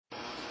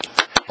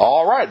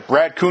All right,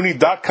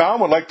 BradCooney.com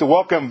would like to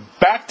welcome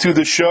back to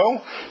the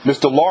show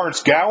Mr.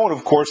 Lawrence Gowan,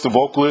 of course, the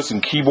vocalist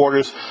and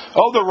keyboardist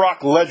of the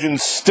rock legend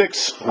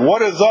Styx.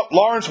 What is up,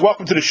 Lawrence?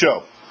 Welcome to the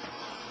show.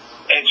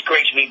 It's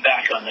great to be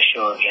back on the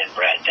show again,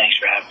 Brad. Thanks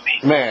for having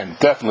me. Man,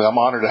 definitely. I'm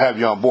honored to have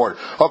you on board.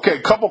 Okay,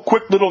 a couple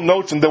quick little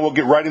notes, and then we'll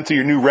get right into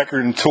your new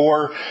record and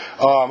tour.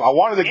 I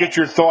wanted to get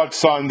your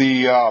thoughts on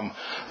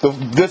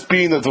this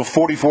being the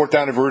 44th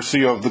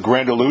anniversary of the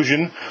Grand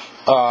Illusion.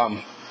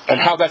 And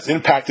how that's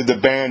impacted the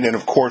band and,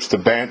 of course, the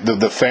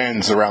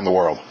fans around the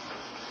world.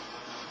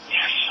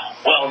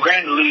 Well,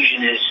 Grand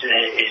Illusion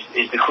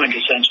is the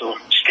quintessential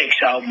Styx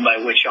album by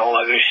which all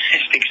other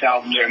Styx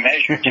albums are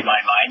measured, to my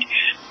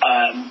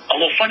mind.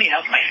 Although, funny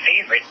enough, my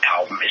favorite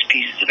album is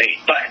Pieces of Eight.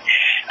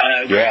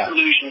 But Grand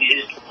Illusion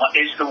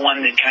is the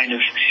one that kind of,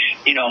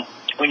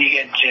 when you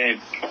get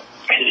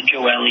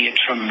Joe Elliott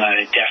from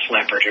Def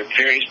Leppard, or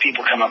various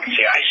people come up and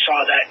say, I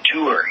saw that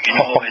tour, and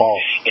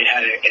it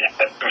had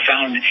a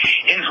profound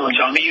influence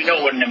on me. You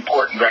know what an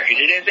important record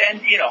it is.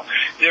 And,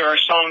 there are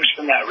songs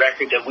from that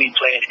record that we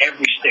play at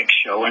every Styx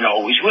show and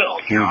always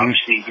will.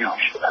 Obviously,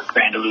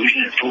 Grand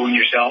Illusion and Fooling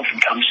Yourself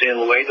and Come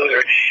Sail Away, those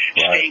are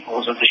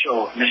staples of the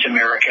show, Miss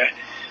America.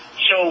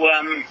 So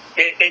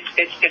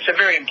it's a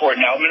very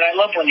important album, and I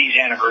love when these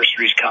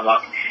anniversaries come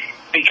up,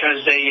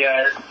 because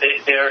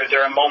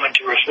they're a moment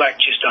to reflect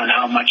just on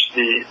how much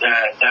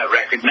that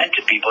record meant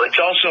to people.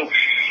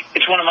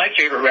 It's one of my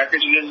favorite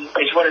records because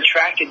it's what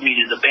attracted me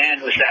to the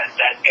band, was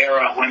that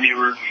era when they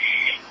were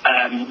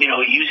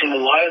using a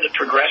lot of the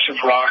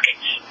progressive rock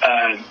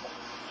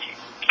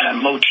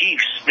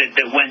motifs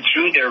that went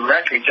through their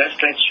records. That's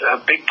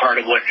a big part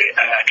of what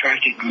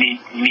attracted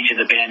me to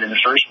the band in the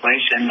first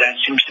place, and that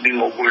seems to be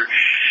what we're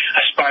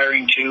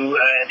aspiring to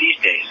these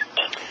days.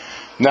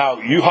 Now,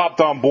 you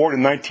hopped on board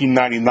in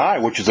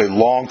 1999, which is a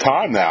long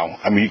time now.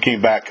 I mean, you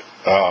came back.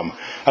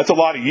 That's a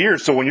lot of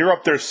years. So when you're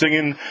up there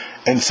singing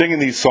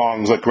these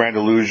songs like Grand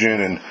Illusion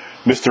and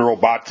Mr.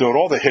 Roboto and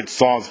all the hit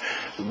songs,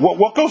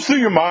 what goes through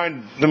your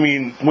mind, I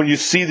mean, when you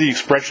see the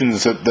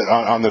expressions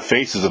on the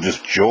faces of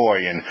just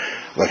joy and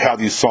like how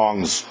these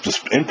songs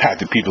just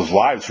impacted people's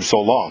lives for so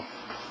long?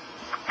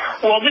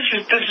 Well, this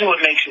is what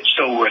makes it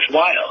so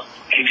worthwhile.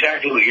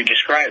 Exactly what you're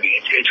describing.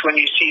 It's when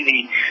you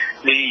see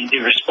the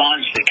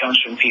response that comes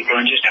from people,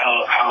 and just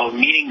how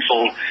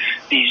meaningful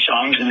these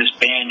songs and this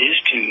band is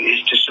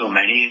to so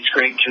many. It's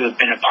great to have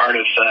been a part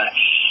of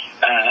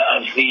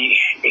the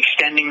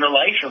extending the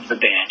life of the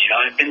band.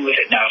 I've been with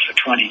it now for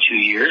 22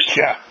 years.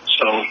 Yeah.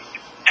 So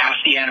half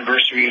the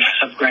anniversary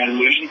of Grand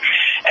Illusion,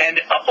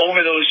 and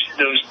over those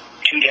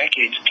 2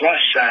 decades plus,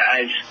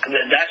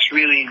 that's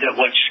really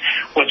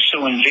what's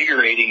so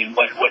invigorating, and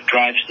what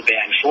drives the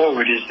band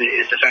forward is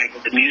the fact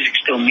that the music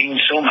still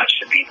means so much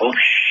to people.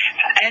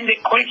 And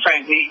quite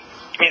frankly,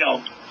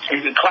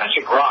 the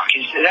classic rock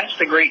that's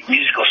the great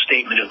musical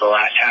statement of the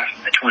last half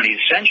of the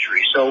 20th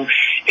century. So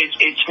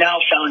it's now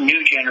found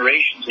new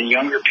generations and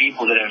younger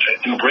people that have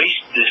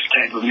embraced this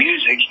type of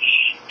music,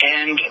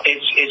 and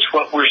it's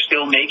what we're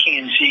still making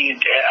and seeing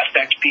it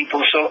affect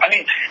people. So, I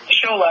mean, the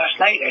show last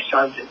night, I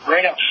saw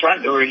right up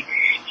front, there were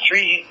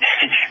three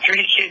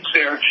kids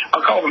there.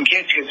 I'll call them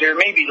kids because they're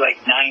maybe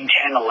like 9,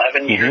 10,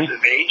 11 years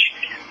of age,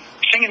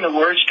 singing the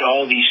words to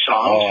all these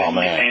songs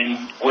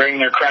and wearing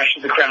their Crash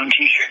of the Crown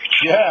t-shirts.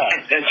 Yeah.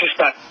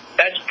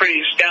 That's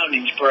pretty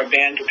astounding for a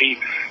band to be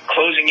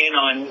closing in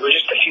on. We're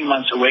just a few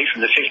months away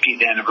from the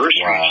 50th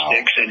anniversary of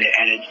Styx, and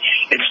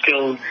it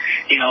still,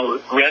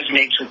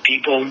 resonates with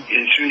people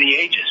through the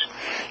ages.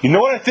 You know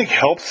what I think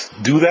helps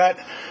do that?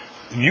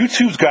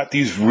 YouTube's got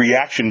these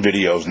reaction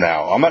videos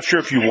now. I'm not sure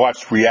if you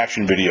watched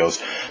reaction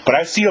videos, but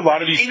I see a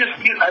lot of these.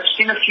 I've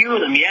seen a few of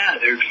them. Yeah,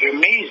 they're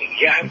amazing.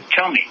 Yeah,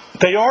 tell me.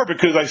 They are,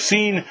 because I've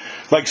seen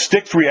like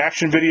Styx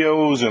reaction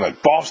videos and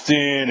like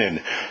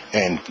Boston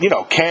and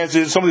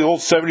Kansas, some of the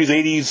old 70s,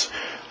 80s.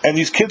 And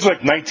these kids are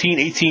like 19,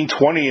 18,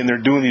 20, and they're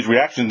doing these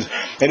reactions.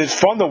 And it's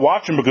fun to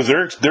watch them because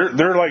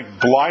they're like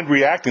blind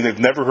reacting. They've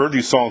never heard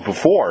these songs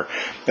before.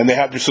 And they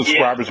have their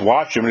subscribers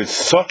watch them. And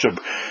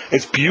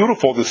it's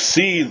beautiful to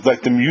see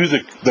like the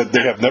music that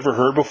they have never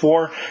heard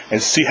before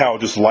and see how it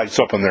just lights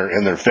up in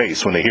their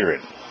face when they hear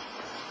it.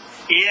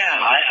 Yeah,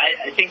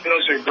 I think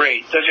those are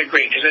great. Those are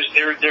great because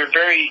they're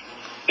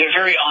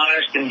very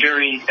honest and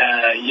very,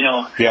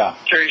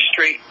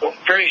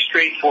 very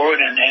straightforward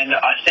and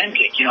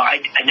authentic. Now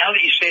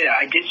that you say that,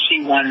 I did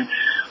see one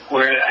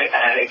where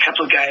a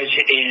couple of guys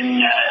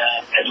in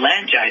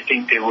Atlanta, I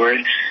think they were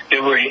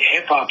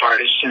hip hop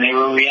artists, and they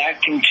were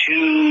reacting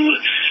to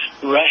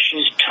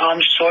Rush's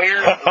Tom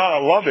Sawyer. I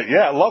love it.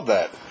 Yeah, I love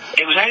that.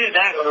 It was either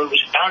that or it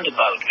was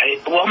Roundabout.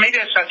 Maybe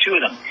I saw two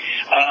of them.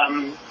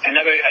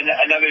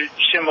 Another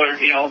similar,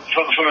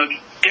 from a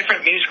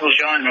different musical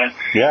genre.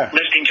 Yeah.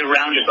 Listening to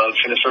Roundabout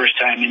for the first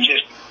time and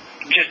just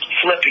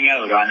flipping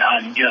out on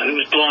it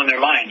was blowing their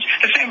minds.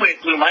 The same way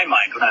it blew my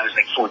mind when I was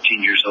like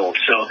 14 years old.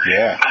 So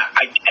yeah.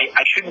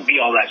 I shouldn't be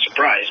all that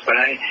surprised, but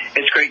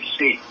it's great to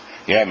see.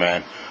 Yeah,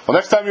 man. Well,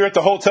 next time you're at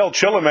the hotel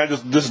chilling, man,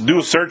 just do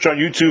a search on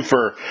YouTube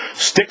for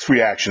Styx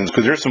reactions,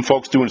 because there's some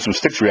folks doing some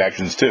Styx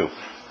reactions too.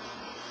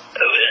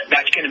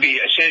 going to be,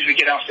 as soon as we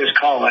get off this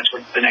call, that's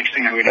what the next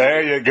thing I'm going to do.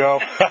 There you go.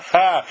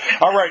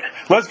 All right,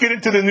 let's get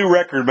into the new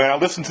record, man. I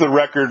listened to the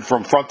record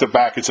from front to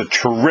back. It's a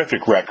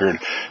terrific record.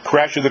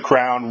 Crash of the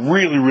Crown,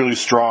 really, really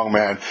strong,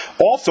 man.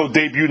 Also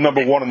debuted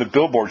number 1 on the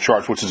Billboard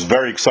charts, which is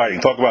very exciting.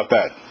 Talk about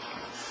that.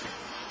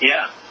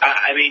 Yeah,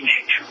 I mean,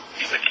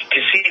 to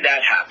see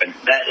that happen,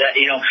 that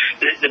you know,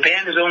 the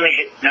band has only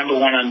hit number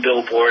 1 on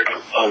Billboard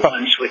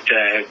once with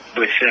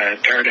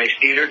Paradise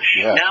Theater.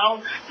 Yeah.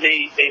 Now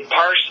they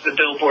parse the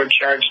Billboard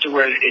charts to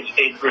where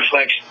it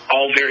reflects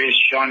all various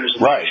genres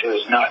of Right.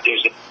 music. So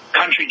there's a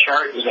country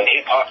chart, there's a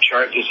hip hop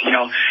chart, there's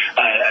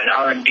an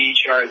R&B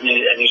chart, and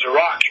there's a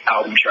rock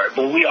album chart.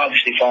 But we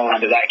obviously fall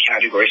under that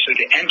category. So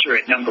to enter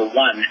at number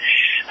 1,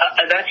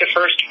 that's a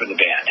first for the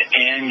band.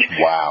 And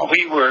Wow.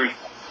 we were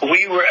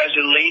as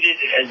elated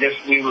as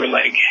if we were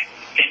like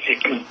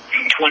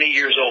 20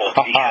 years old,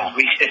 because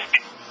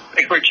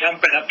we were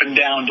jumping up and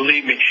down.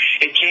 Believe me,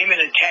 it came in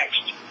a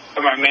text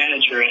from our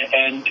manager,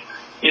 and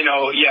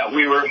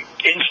we were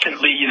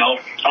instantly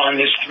on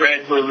this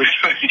thread where we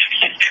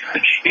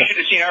you should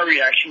have seen our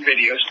reaction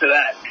videos to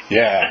that.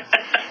 Yeah.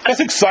 That's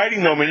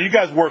exciting, though, man. You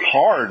guys work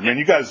hard, man.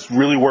 You guys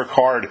really work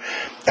hard,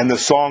 and the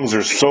songs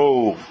are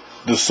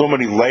there's so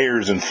many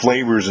layers and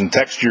flavors and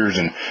textures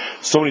and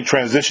so many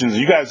transitions.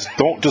 You guys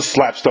don't just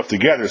slap stuff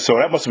together, so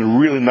that must have been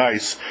really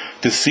nice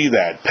to see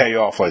that pay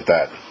off like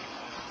that.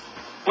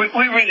 We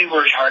really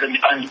worked hard on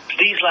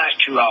these last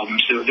 2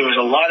 albums. There was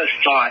a lot of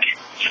thought.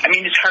 I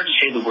mean, it's hard to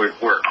say the word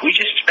work. We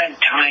just spent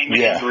time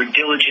and were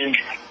diligent,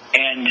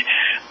 and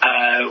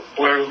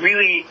we're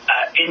really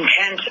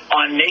intent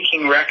on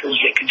making records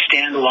that could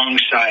stand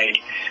alongside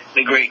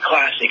the great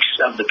classics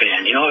of the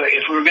band.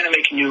 If we were going to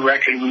make a new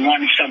record, we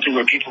wanted something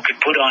where people could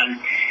put on,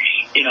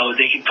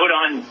 they could put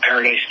on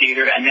Paradise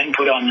Theater and then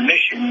put on The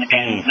Mission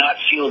and not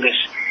feel this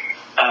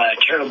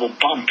terrible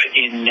bump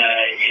in,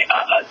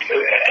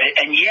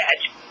 and yet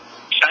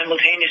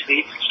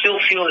simultaneously still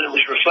feel that it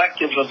was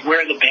reflective of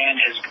where the band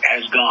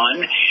has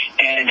gone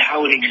and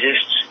how it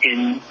exists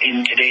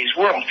in today's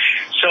world.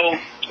 So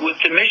with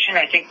The Mission,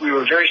 I think we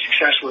were very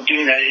successful at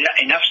doing that,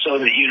 enough so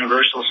that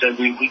Universal said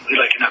we'd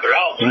like another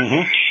album.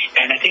 Mm-hmm.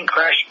 And I think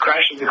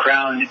Crash of the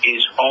Crown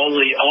is all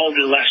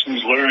the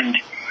lessons learned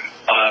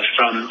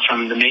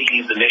from the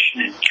making of The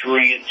Mission and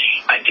touring it,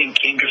 I think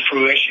came to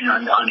fruition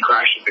on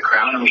Crash of the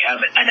Crown, and we have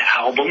an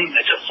album.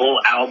 It's a full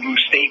album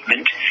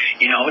statement.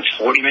 It's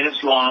 40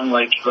 minutes long,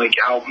 like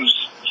albums,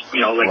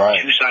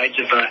 right. 2 sides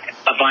of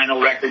a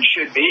vinyl record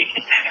should be,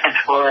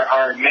 or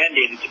are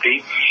mandated to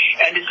be.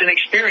 And it's an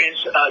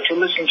experience to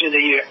listen to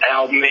the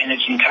album in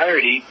its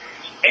entirety,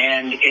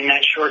 and in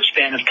that short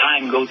span of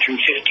time go through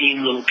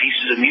 15 little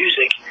pieces of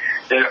music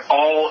that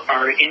all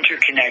are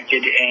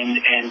interconnected and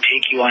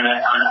take you on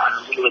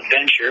a little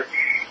adventure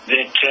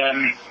that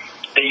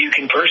you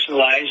can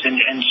personalize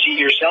and see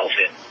yourself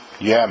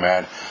in. Yeah,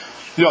 man.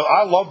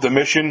 I love The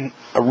Mission.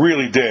 I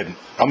really did.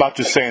 I'm not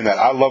just saying that.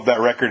 I love that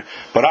record.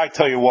 But I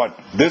tell you what,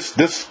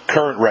 this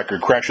current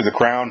record, Crash of the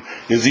Crown,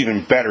 is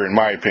even better in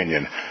my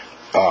opinion.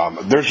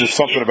 There's just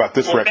something about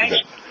this record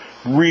that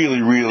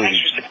really, really...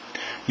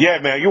 Yeah,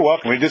 man, you're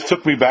welcome. It just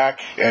took me back,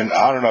 and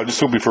I don't know, it just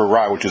took me for a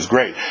ride, which is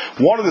great.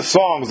 One of the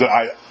songs that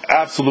I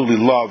absolutely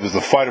love is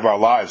The Fight of Our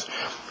Lives.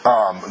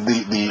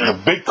 The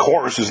big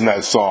choruses in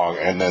that song,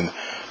 and then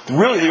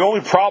really the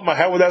only problem I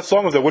had with that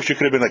song is I wish it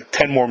could have been like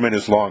 10 more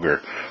minutes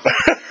longer.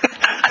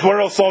 It's one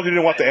of those songs you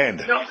didn't want to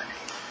end.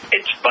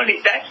 It's funny.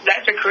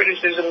 That's a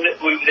criticism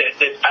that we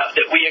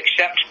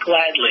accept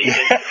gladly.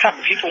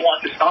 That people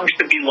want the songs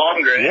to be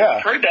longer. And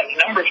I've heard that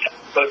a number of times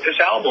about this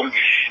album.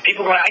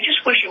 People going, I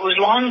just wish it was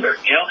longer.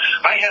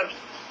 I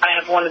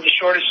have one of the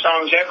shortest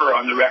songs ever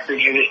on the record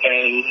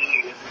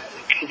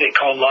they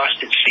call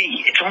Lost at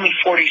Sea. It's only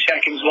 40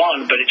 seconds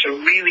long, but it's a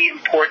really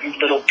important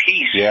little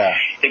piece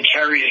that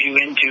carries you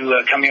into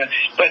coming out.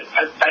 But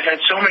I've had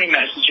so many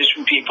messages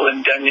from people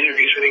and done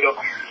interviews where they go,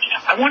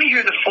 I want to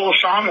hear the full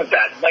song of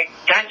that. Like,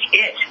 that's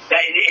it.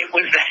 It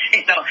was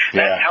that,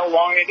 that's how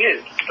long it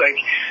is. It's like,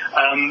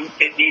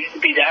 it needs to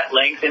be that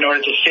length in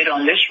order to fit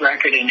on this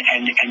record and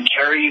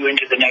carry you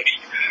into the next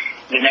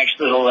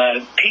little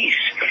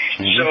piece.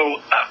 Mm-hmm.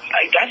 So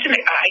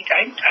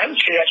I would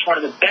say that's one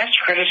of the best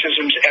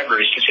criticisms ever,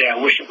 is to say I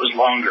wish it was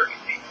longer.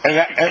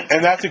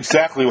 And that's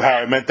exactly how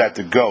I meant that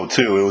to go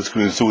too. It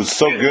was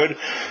so good.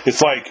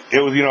 It's like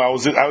it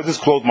was. I would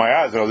just close my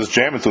eyes and I was just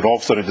jamming to it. All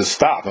of a sudden, it just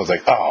stopped. And I was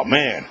like, oh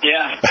man.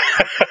 Yeah.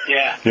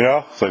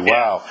 Yeah. It's like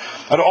wow.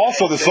 And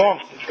also the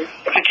song.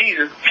 It's a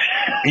teaser.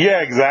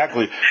 Yeah,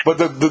 exactly. But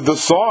the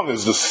song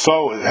is just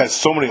it has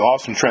so many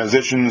awesome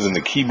transitions, and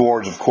the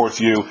keyboards, of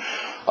course,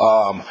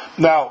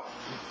 now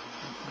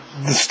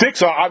the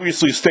Styx are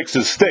obviously Styx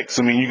is Styx.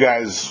 I mean, you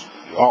guys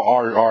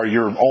are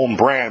your own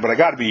brand, but I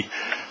got to be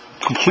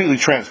completely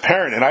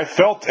transparent, and I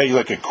felt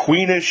like a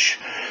Queenish,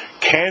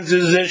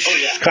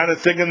 Kansas-ish kind of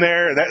thing in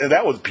there.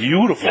 That was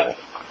beautiful. Yeah.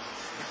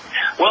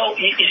 Well,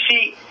 you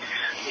see,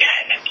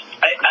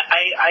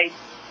 I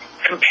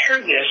compare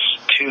this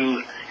to,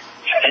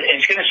 and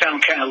it's going to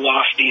sound kind of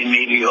lofty and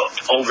maybe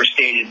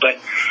overstated, but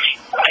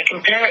I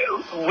compare it.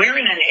 We're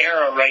in an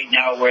era right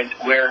now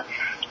where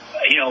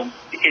you know,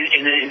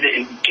 in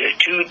the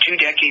two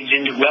decades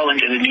well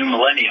into the new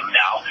millennium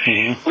now,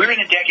 we're in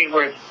a decade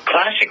where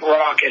classic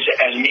rock as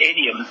an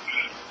idiom,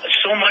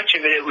 so much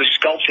of it was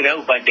sculpted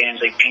out by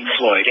bands like Pink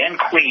Floyd and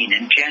Queen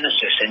and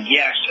Genesis and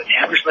Yes and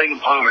Hammerslag and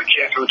Palmer,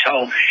 Jethro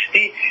Tull.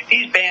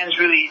 These bands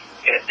really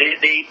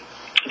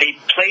they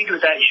played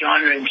with that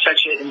genre in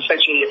such an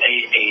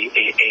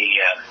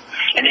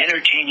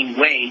entertaining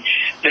way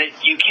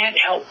that you can't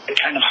help but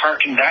kind of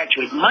harken back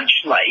to it.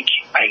 Much like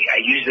I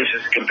use this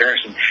as a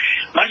comparison,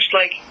 much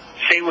like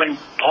say when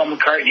Paul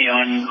McCartney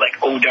on like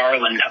 "Oh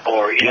Darling"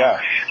 or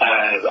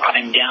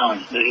 "I'm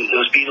Down,"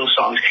 those Beatles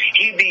songs,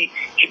 he'd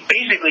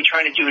basically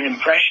trying to do an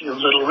impression of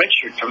Little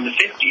Richard from the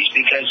 '50s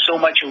because so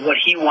much of what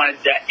he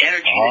wanted, that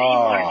energy that he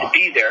wanted to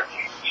be there,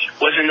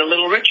 was in the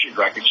Little Richard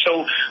record.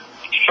 So,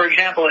 for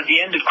example, at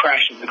the end of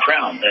 "Crash of the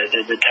Crown,"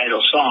 the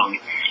title song,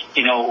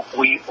 you know,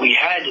 we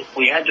had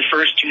the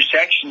first two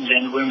sections,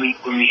 and when we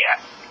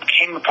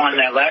came upon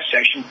that last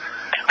section,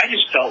 I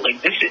just felt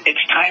like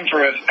it's time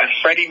for a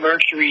Freddie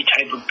Mercury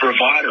type of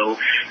bravado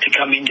to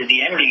come into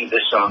the ending of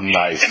this song.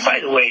 Nice. And by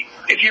the way,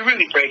 if you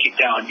really break it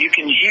down, you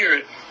can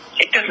hear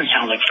it doesn't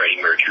sound like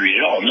Freddie Mercury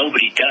at all.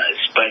 Nobody does,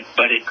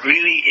 but it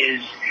really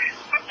is.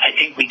 I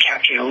think we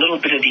captured a little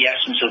bit of the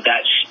essence of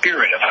that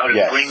spirit of how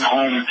to bring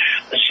home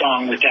the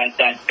song with that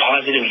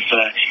positive,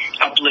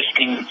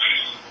 uplifting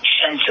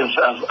sense of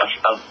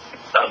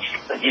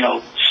you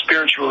know,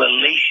 spiritual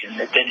elation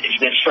that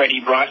Freddie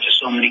brought to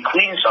so many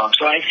Queen songs.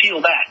 So I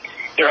feel that.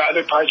 There are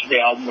other parts of the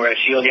album where I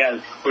feel,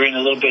 we're in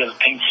a little bit of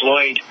Pink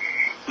Floyd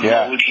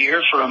mode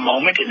here for a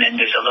moment, and then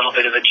there's a little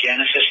bit of a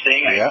Genesis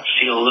thing. I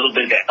feel a little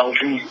bit of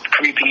Elton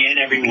creeping in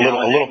every now and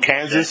then. A little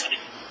Kansas.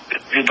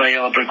 By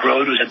Yellow Brick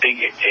Road was a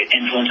big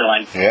influence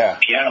on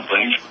piano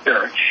playing, for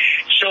sure.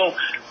 So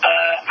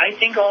I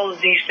think all of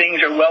these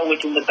things are well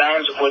within the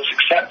bounds of what's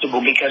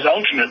acceptable, because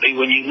ultimately,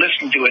 when you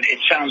listen to it,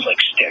 it sounds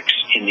like Styx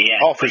in the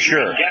end. Oh, for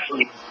sure.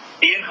 Definitely,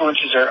 the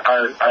influences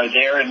are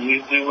there, and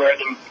we wear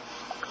them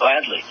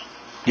gladly.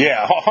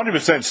 Yeah,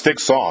 100%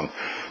 Styx song,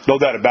 no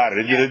doubt about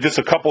it. Just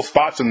a couple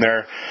spots in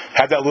there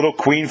had that little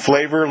Queen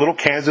flavor, little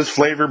Kansas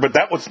flavor, but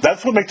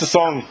that's what makes the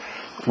song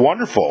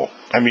wonderful.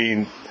 I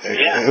mean,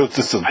 it was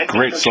just a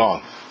great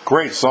song.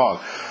 Great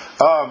song.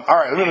 All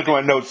right, let me look at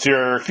my notes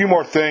here. A few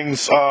more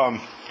things.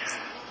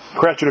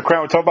 Crash of the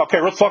Crown.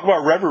 Let's talk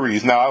about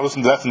Reveries now. I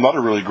listened to that's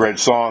another really great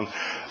song.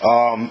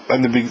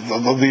 And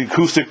the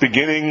acoustic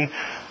beginning.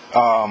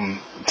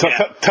 Tell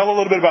a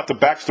little bit about the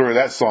backstory of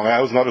that song.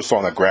 That was another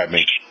song that grabbed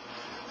me.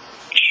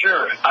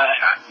 Sure.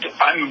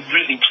 I'm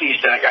really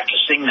pleased that I got to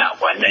sing that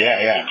one.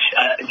 Yeah.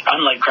 It's,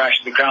 unlike Crash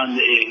of the Crown,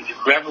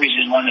 Reveries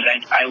is one that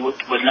I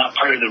was not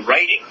part of the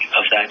writing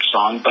of that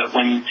song, but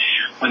when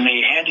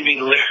they handed me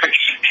the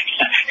lyrics,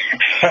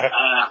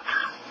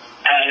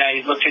 and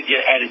I looked at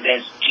it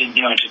as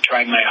to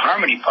try my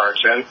harmony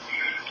parts out,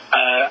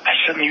 I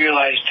suddenly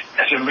realized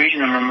as I'm reading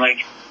them, I'm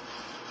like,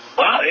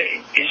 wow,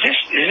 is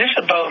this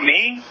about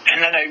me?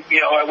 And then I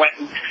went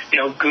and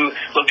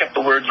looked up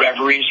the word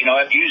reveries.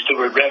 I've used the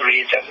word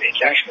reverie. It's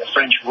actually a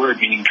French word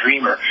meaning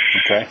dreamer.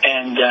 Okay.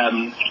 And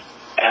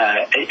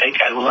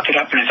I looked it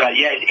up and I thought,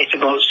 it's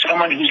about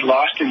someone who's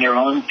lost in their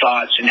own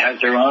thoughts and has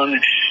their own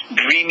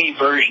dreamy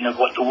version of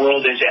what the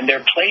world is and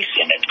their place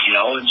in it.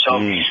 And so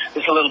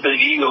there's a little bit of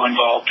ego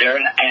involved there.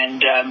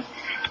 And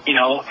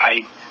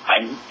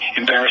I'm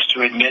embarrassed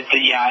to admit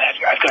that,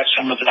 I've got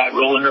some of that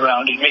rolling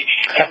around in me.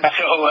 And so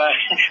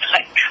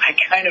I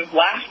kind of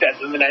laughed at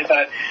them, and I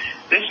thought,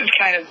 this is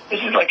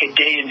like a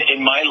day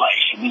in my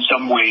life in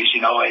some ways.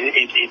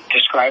 It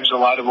describes a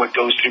lot of what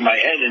goes through my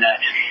head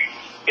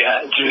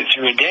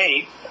through a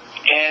day.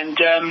 And,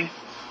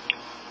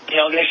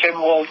 they said,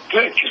 well,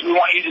 good, because we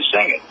want you to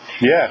sing it.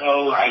 Yeah.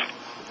 So I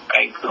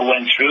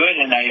went through it,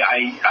 and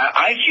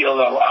I feel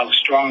a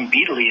strong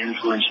Beatley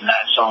influence in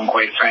that song,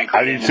 quite frankly.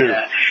 I do too.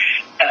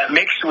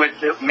 Mixed with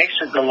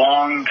the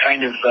long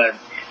kind of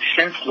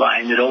synth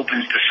line that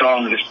opens the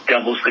song that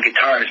doubles the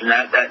guitars, and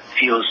that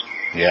feels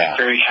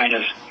very kind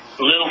of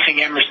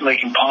lilting Emerson,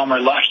 Lake and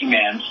Palmer, Lucky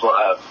Man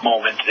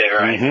moment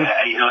there. Mm-hmm.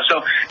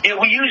 So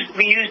we use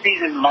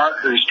these as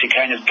markers to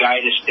kind of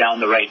guide us down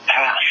the right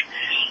path.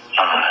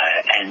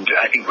 And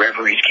I think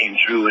Reveries came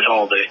through with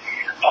all of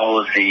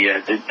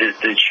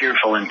the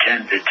cheerful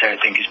intent that I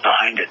think is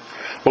behind it.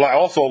 Well, I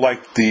also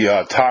liked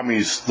the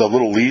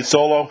little lead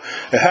solo.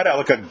 It had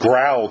like a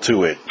growl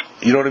to it.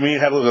 You know what I mean?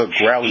 It had a little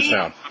growly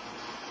sound.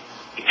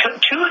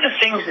 Two of the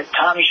things that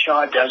Tommy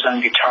Shaw does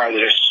on guitar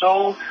that are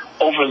so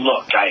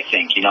overlooked, I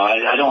think,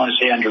 I don't want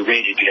to say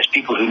underrated, because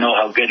people who know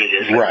how good it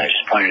is,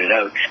 just pointed it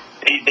out,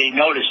 they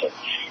notice it.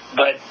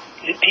 But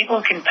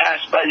people can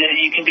pass by.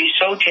 You can be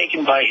so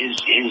taken by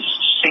his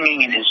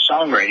singing and his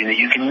songwriting that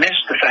you can miss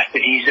the fact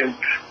that he's a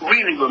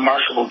really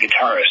remarkable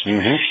guitarist.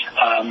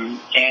 Mm-hmm.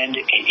 And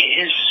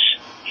his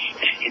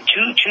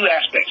two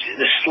aspects: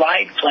 the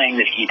slide playing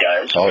that he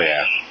does. Oh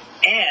yeah.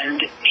 And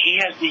he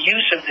has the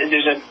use of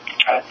there's a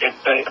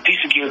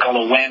piece of gear called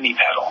a whammy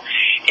pedal,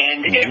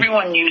 And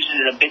everyone uses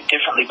it a bit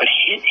differently, but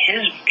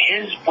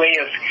his way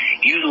of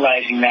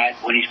utilizing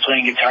that when he's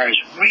playing guitar is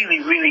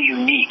really, really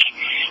unique.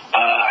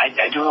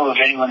 I don't know of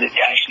anyone that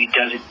actually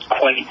does it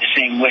quite the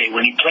same way.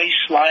 When he plays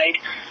slide,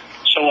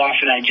 so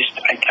often I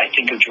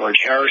think of George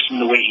Harrison,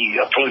 the way he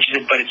approaches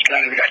it, but it's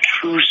got a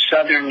true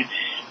Southern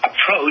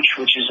approach,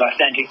 which is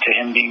authentic to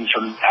him being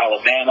from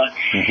Alabama.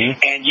 Mm-hmm.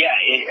 And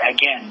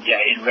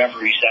in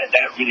Reveries,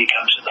 that really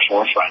comes to the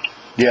forefront.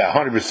 Yeah,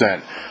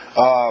 100%.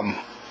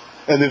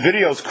 And the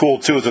video's cool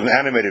too. It's an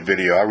animated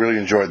video. I really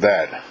enjoyed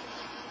that.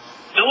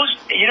 Those,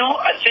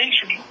 thanks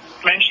for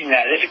mentioning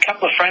that. There's a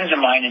couple of friends of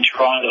mine in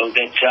Toronto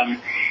that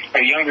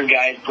are younger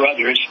guys,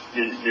 brothers,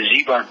 the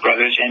Zebark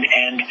brothers,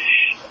 and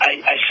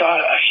I saw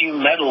a few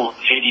metal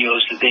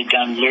videos that they'd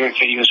done, lyric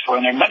videos for,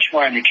 and they're much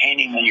more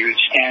entertaining than your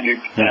standard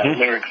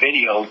lyric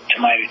video, to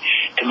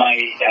my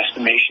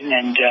estimation.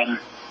 And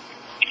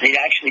they'd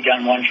actually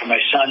done one for my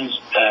son's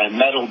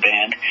metal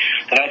band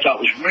that I thought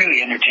was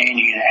really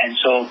entertaining. And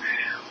so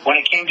when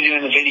it came to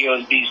doing the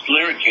videos, these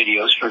lyric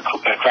videos for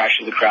Crash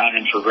of the Crown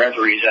and for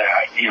Reveries,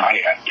 I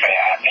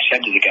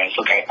said to the guys,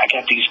 look, I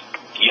got these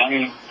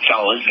young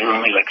fellas, they're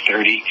only like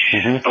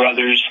 30,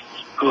 brothers,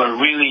 who are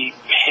really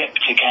hip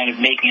to kind of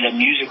making it a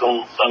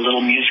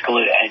little musical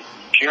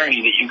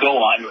journey that you go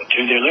on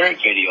through their lyric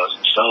videos.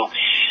 And so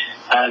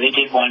they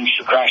did one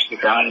for Crash of the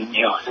Crown, and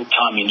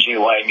Tommy and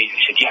JY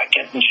immediately said, yeah,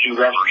 get them to do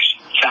Reveries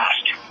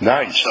fast.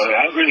 Nice. So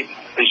I really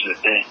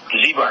appreciate the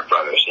Zebark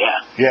brothers,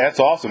 yeah. Yeah, that's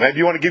awesome. Hey, do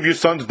you want to give your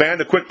son's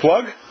band a quick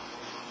plug?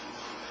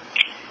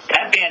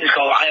 That band is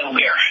called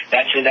Iomare.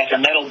 That's a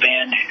metal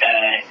band.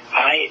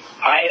 Iomar.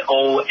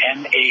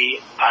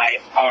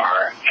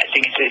 I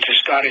think it's a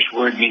Scottish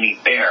word meaning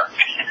bear.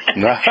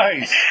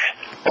 Nice.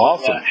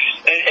 Awesome.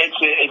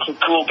 It's a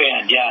cool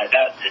band. Yeah.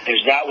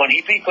 There's that one.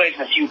 He plays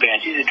in a few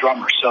bands. He's a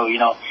drummer. So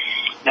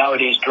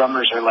nowadays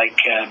drummers are like.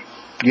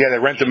 Yeah, they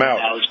rent them out.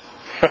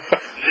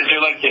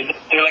 They're like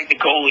the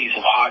goalies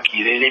of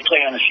hockey. They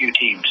play on a few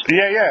teams.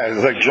 Yeah.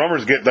 It's like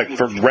drummers get like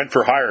for rent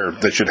for hire.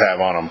 They should have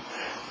on them.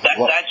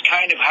 That's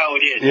kind of how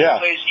it is. Yeah.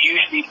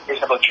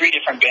 There's about 3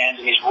 different bands,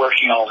 and he's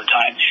working all the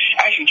time.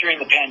 Actually, during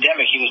the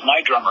pandemic, he was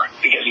my drummer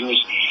because he was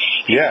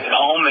at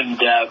home,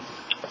 and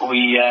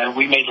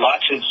we made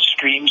lots of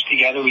streams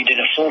together. We did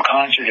a full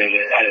concert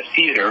at a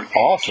theater.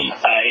 Awesome.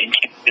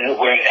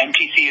 We're at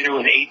empty theater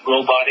with 8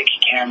 robotic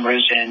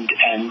cameras,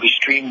 and we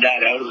streamed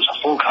that out. It was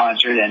a full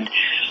concert, and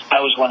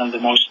that was one of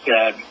the most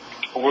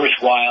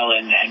worthwhile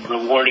and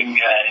rewarding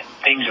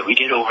things that we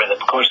did over the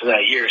course of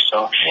that year.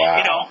 So,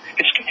 wow.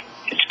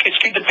 It's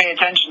good to pay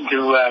attention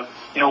to,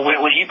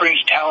 when he brings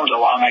talent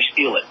along, I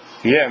steal it.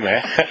 Yeah,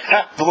 man.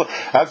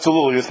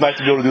 Absolutely. It's nice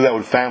to be able to do that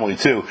with family,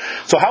 too.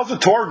 So how's the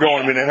tour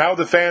going, man, and how are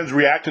the fans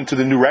reacting to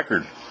the new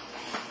record?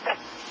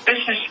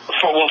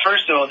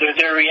 First of all,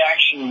 their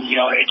reaction,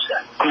 it's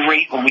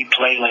great when we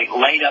play, like,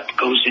 Light Up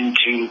goes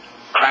into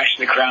Crash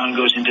of the Crown,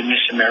 goes into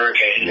Miss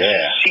America. It's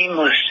a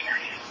seamless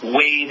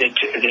way that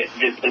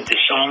the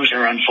songs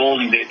are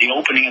unfolding. The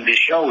opening of the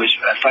show is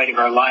A Fight of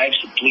Our Lives.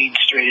 It bleeds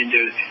straight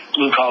into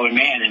Blue Collar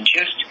Man, and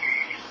just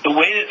the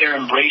way that they're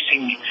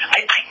embracing.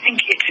 I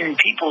think it's in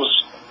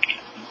people's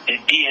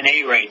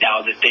DNA right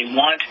now that they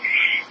want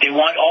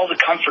all the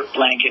comfort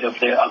blanket of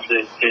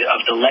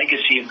the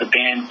legacy of the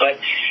band, but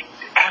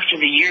after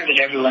the year that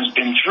everyone's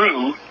been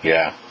through,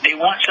 they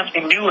want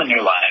something new in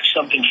their lives,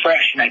 something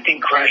fresh. And I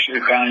think Crash of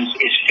the Crown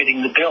is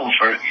fitting the bill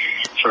for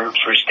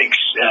Styx,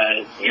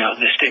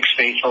 the Styx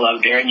faithful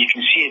out there. And you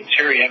can see it's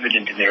very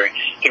evident in their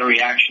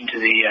reaction to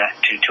the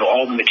to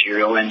all the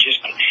material, and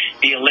just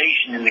the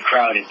elation in the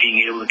crowd at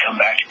being able to come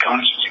back to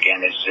concerts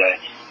again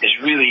is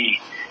really,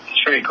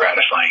 it's very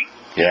gratifying.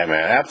 Yeah,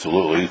 man,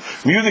 absolutely.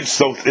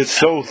 Music's it's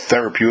so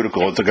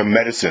therapeutical. It's like a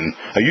medicine,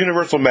 a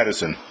universal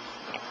medicine.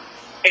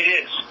 It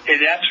is.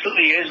 It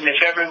absolutely is. And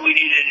if ever we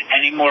needed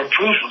any more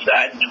proof of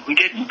that, we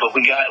didn't, but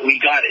we got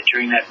it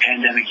during that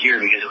pandemic year,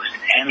 because it was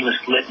an endless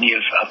litany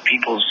of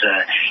people's,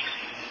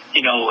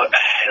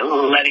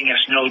 letting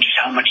us know just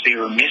how much they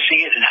were missing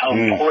it and how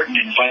important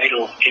and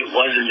vital it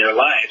was in their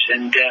lives.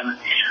 And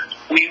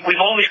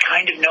we've always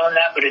kind of known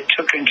that, but it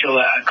took until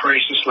a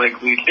crisis like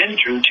we've been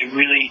through to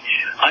really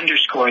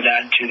underscore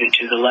that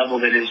to the level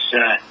that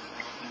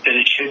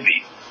it should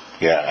be.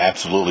 Yeah,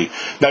 absolutely.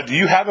 Now, do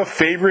you have a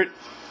favorite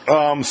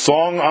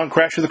song on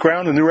Crash of the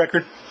Crown, the new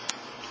record?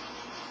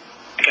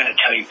 I gotta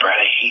tell you, Brad,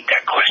 I hate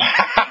that question.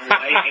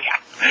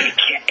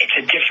 It's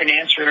a different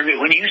answer.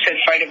 When you said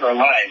Fight of Our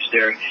Lives,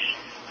 there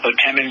about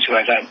 10 minutes ago,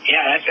 I thought,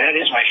 that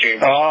is my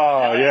favorite.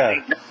 Oh,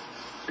 yeah.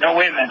 No,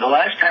 wait a minute. The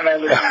last time I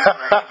listened,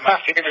 my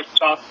favorite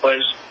song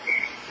was,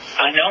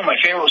 my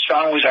favorite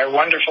song was Our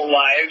Wonderful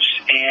Lives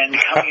and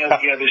Coming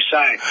Out the Other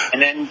Side.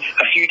 And then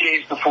a few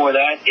days before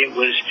that, it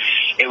was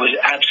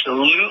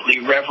absolutely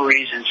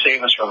Reveries and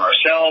Save Us From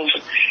Ourselves.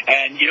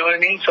 And you know what I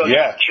mean? So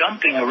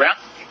jumping around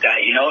like that,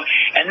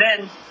 And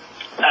then,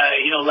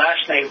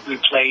 last night we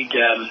played,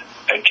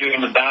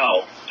 during the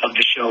bow of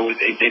the show,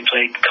 they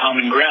played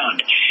Common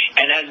Ground.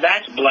 And as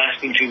that's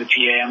blasting through the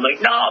PA, I'm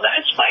like, no,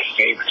 that's my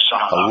favorite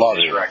song on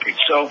this record.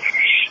 So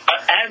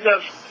as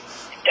of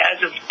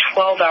as of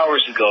 12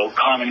 hours ago,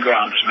 Common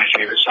Ground was my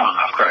favorite song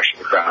off Crush of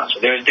the Crown. So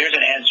there's an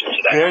answer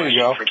to that There you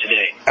go. for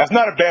today. That's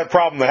not a bad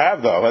problem to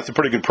have, though. That's a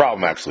pretty good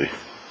problem, actually.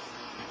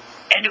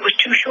 And it was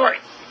too short.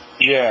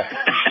 Yeah,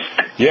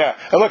 yeah.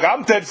 And look,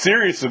 I'm dead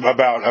serious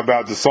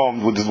about the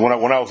song.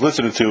 When I was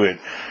listening to it,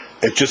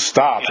 it just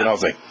stopped, and I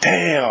was like,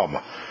 "Damn!"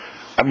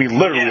 I mean,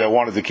 literally, I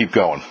wanted to keep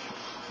going.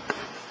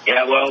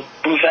 Yeah, well,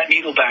 move that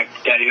needle back,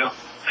 Daddy-O.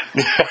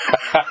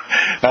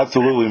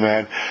 Absolutely,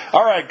 man.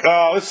 All right,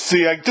 let's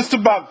see. I just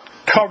about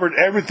covered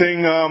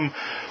everything.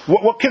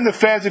 What can the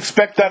fans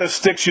expect out of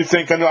Styx, you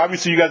think? I know,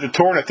 obviously, you guys are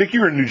touring. I think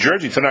you're in New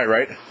Jersey tonight,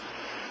 right?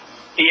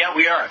 Yeah,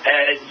 we are.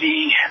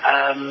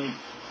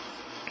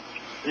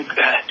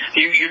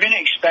 You're going to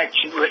expect,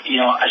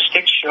 a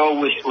Styx show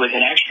with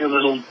an extra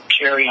little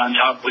cherry on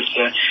top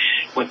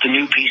with the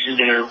new pieces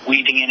that are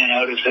weaving in and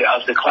out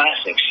of the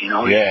classics.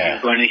 Yeah.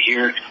 You're going to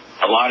hear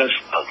a lot of.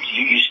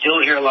 You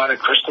still hear a lot of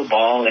Crystal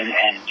Ball and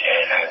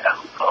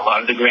a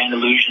lot of the Grand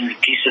Illusion,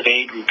 Piece of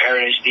Eight, and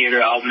Paradise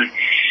Theater album,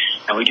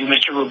 and we do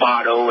Mr.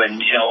 Roboto,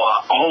 and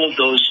all of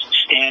those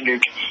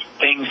standard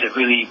things that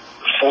really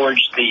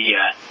forged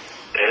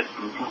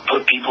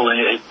put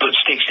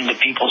Styx into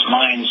people's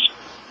minds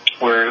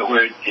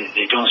where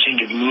they don't seem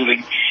to be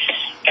moving,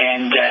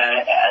 and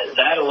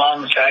that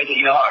alongside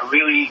a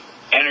really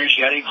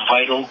energetic,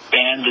 vital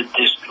band that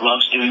just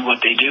loves doing what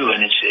they do,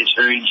 and it's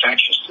very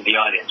infectious to the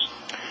audience.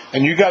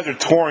 And you guys are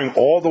touring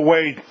all the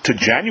way to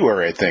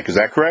January, I think. Is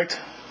that correct?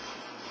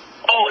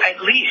 Oh,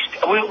 at least.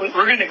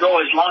 We're going to go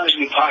as long as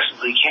we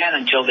possibly can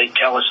until they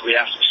tell us we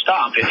have to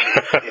stop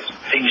if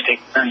things take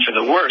a turn for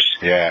the worse.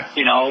 Yeah.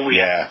 We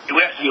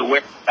have to be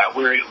aware of that.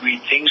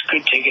 Things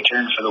could take a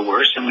turn for the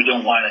worse, and we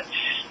don't want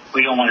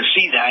to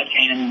see that,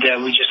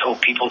 and we just hope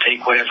people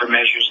take whatever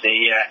measures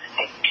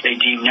they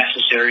deem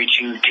necessary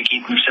to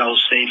keep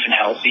themselves safe and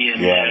healthy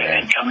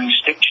and coming to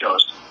Styx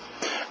shows.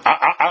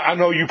 I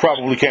know you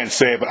probably can't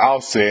say it, but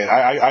I'll say it.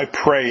 I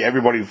pray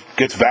everybody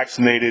gets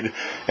vaccinated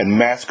and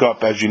mask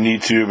up as you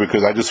need to,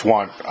 because I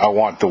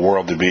want the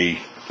world to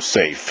be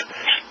safe,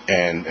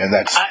 and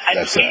that's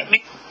it.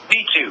 Me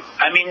too.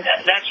 I mean,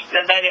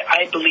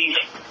 I believe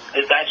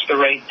that's the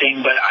right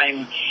thing, but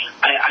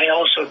I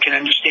also can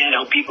understand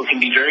how people can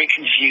be very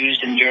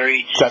confused and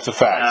very. That's a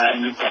fact.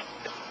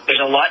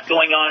 There's a lot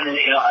going on on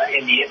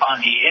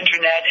the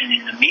internet and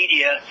in the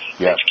media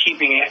that's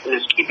keeping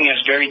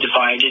us very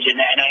divided,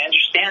 and I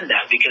understand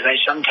that, because I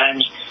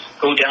sometimes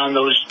go down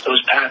those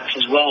paths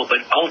as well. But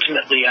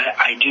ultimately,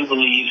 I do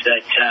believe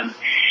that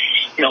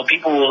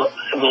people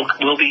will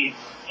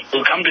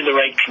come to the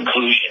right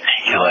conclusion.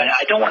 Right. And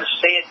I don't want to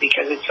say it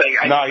because it's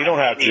like no, you don't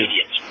have to.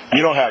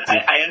 You don't have to.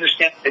 I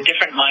understand the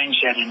different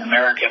mindset in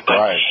America, but.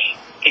 Right.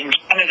 In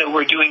Canada,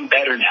 we're doing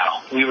better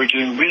now. We were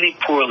doing really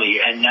poorly,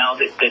 and now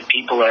that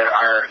people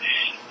are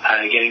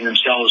getting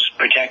themselves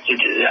protected,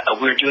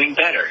 we're doing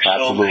better.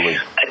 Absolutely.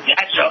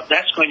 So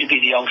that's going to be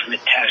the ultimate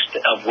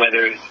test of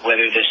whether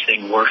this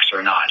thing works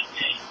or not.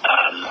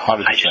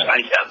 100%.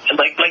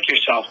 Like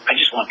yourself, I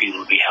just want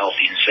people to be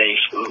healthy and safe,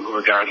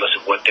 regardless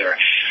of what their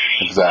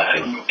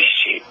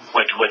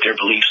what their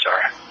beliefs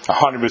are.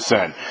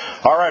 100%.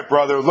 All right,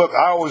 brother. Look,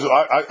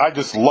 I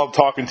just love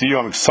talking to you.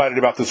 I'm excited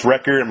about this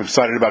record. I'm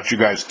excited about you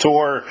guys'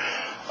 tour.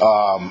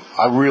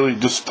 I really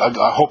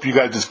I hope you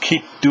guys just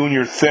keep doing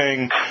your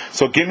thing.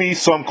 So give me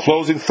some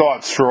closing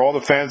thoughts for all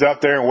the fans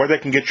out there, and where they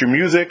can get your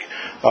music,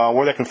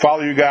 where they can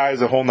follow you guys,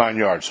 the whole 9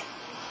 yards.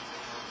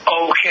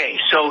 Okay,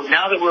 so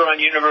now that we're on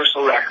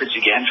Universal Records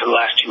again for the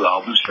last 2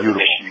 albums, for the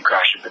Mission and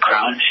Crush of the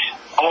Crown,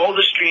 all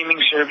the streaming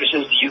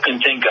services that you can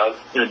think of,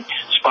 the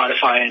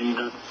Spotify and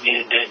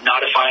the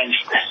Notify and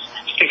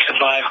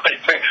Stixify,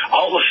 whatever,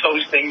 all of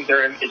those things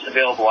is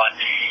available on.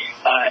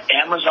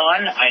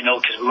 Amazon, I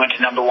know, because we went to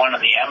 #1 on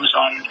the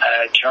Amazon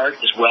chart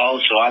as well.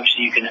 So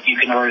obviously you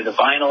can order the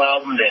vinyl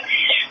album, the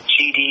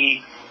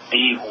CD,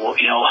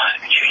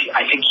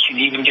 I think you can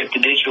even get the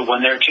digital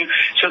one there too.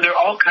 So there are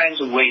all kinds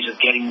of ways of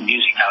getting the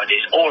music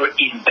nowadays. Or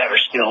even better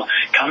still,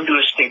 come to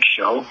a Styx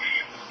show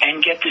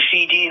and get the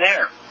CD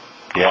there,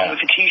 along with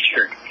the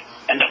T-shirt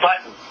and the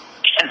button.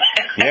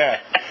 Yeah,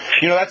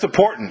 that's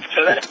important.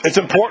 It's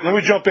important.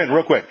 Let me jump in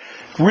real quick.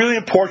 Really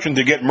important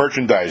to get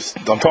merchandise.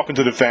 I'm talking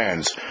to the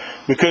fans,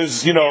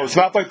 because it's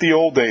not like the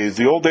old days.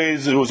 The old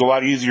days, it was a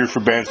lot easier for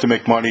bands to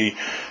make money.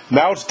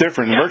 Now it's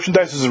different.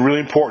 Merchandise is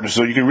really important,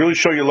 so you can really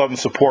show your love and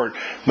support,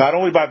 not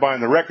only by buying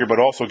the record, but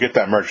also get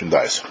that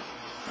merchandise.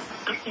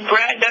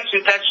 Brad,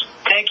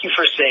 thank you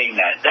for saying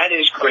that. That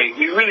is great.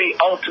 We really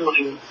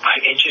ultimately,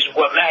 it's just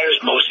what matters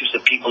most is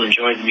that people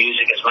enjoy the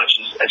music as much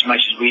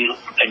as we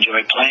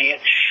enjoy playing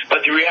it.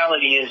 But the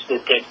reality is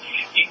that the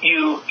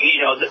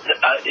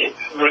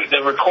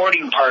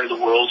recording part of the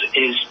world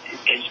is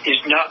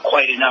not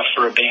quite enough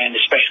for a band,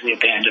 especially a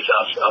band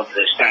of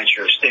the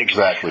stature of Styx,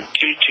 exactly,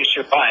 to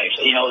survive.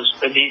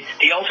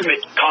 The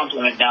ultimate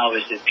compliment now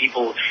is that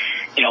people,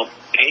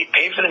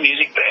 pay for the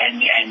music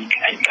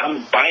and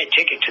come buy a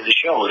ticket to the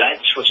show.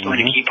 That's what's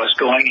going to keep us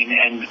going.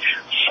 And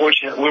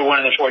we're one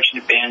of the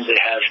fortunate bands that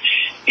have,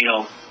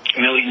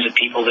 millions of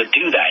people that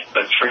do that.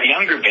 But for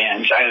younger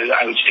bands,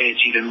 I would say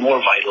it's even more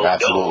vital.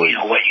 Absolutely. You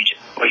know, what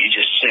you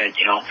just said.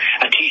 You know,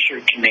 a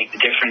T-shirt can make the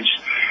difference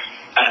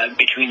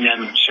between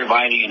them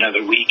surviving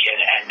another week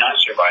and not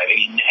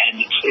surviving.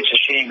 And it's a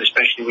shame,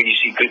 especially when you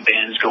see good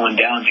bands going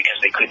down because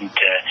they couldn't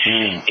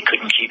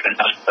keep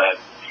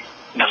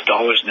enough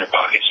dollars in their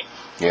pockets.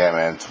 Yeah,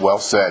 man, it's well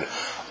said.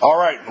 All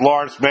right,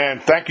 Lawrence, man,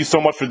 thank you so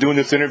much for doing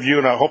this interview,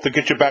 and I hope to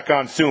get you back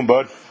on soon,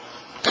 bud.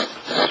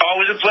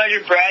 Always a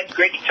pleasure, Brad.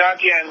 Great to talk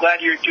to you. I'm glad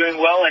you're doing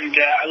well, and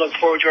I look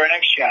forward to our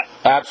next chat.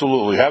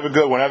 Absolutely. Have a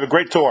good one. Have a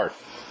great tour.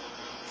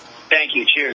 Thank you. Cheers.